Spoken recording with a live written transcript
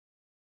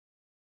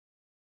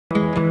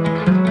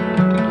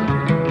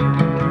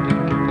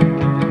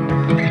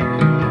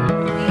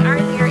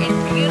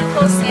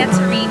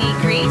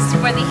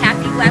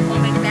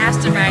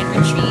Mastermind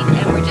Retreat,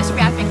 and we're just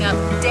wrapping up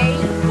day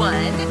one,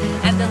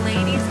 and the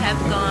ladies have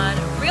gone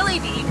really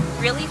deep,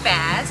 really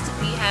fast.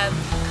 We have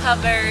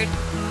covered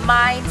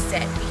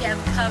mindset, we have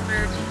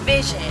covered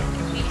vision,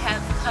 we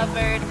have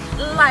covered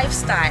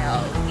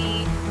lifestyle,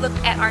 we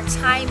looked at our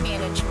time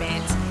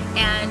management,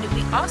 and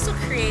we also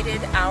created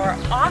our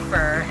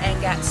offer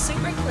and got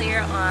super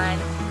clear on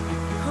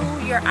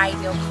who your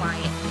ideal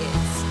client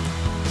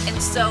is.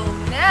 And so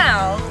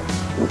now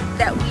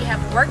that we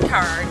have worked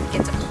hard, we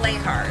get to play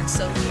hard.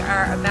 So we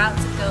are about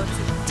to go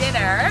to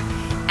dinner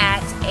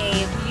at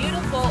a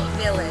beautiful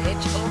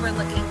village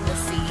overlooking the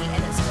sea,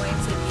 and it's going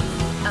to be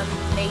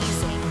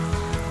amazing.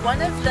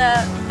 One of the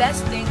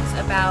best things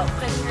about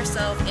putting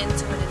yourself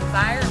into an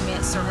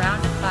environment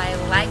surrounded by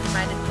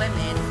like-minded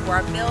women who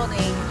are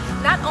building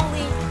not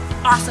only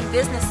awesome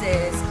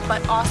businesses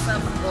but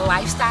awesome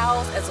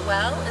lifestyles as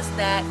well is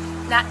that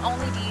not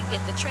only do you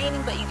get the training,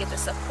 but you get the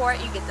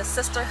support, you get the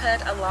sisterhood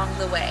along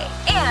the way.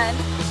 And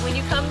when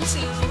you come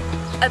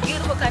to a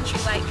beautiful country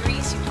like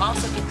Greece, you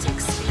also get to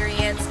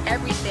experience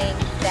everything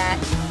that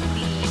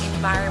the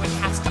environment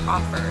has to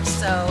offer.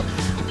 So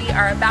we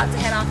are about to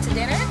head off to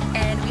dinner,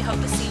 and we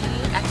hope to see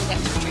you at the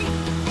next retreat.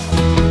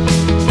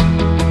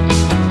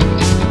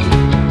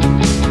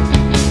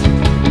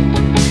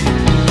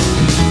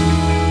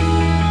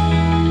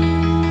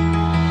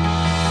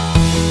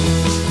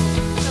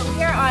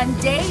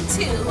 Day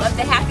 2 of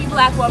the Happy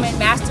Black Woman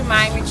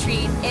Mastermind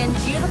Retreat in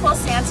beautiful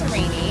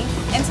Santorini,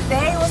 and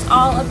today was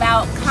all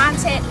about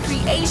content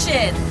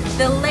creation.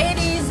 The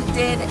ladies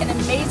did an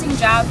amazing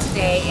job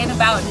today. In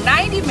about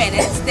 90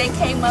 minutes they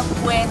came up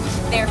with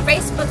their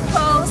Facebook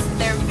post,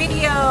 their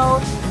video,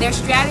 their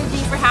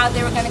strategy for how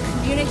they were going to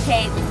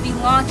communicate the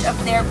launch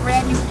of their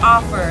brand new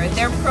offer,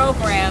 their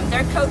program,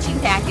 their coaching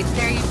package,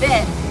 their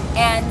event.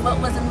 And what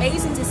was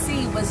amazing to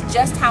see was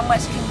just how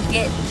much can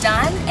get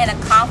done and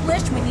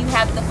accomplished when you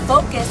have the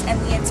focus and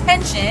the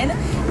intention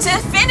to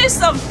finish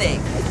something.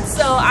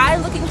 So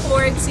I'm looking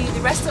forward to the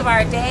rest of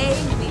our day.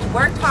 We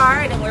worked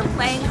hard and we're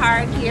playing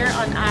hard here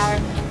on our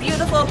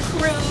beautiful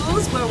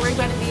cruise where we're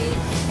going to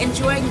be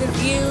enjoying the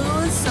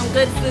views, some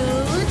good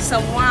food,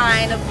 some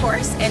wine of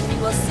course, and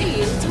we will see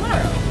you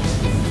tomorrow.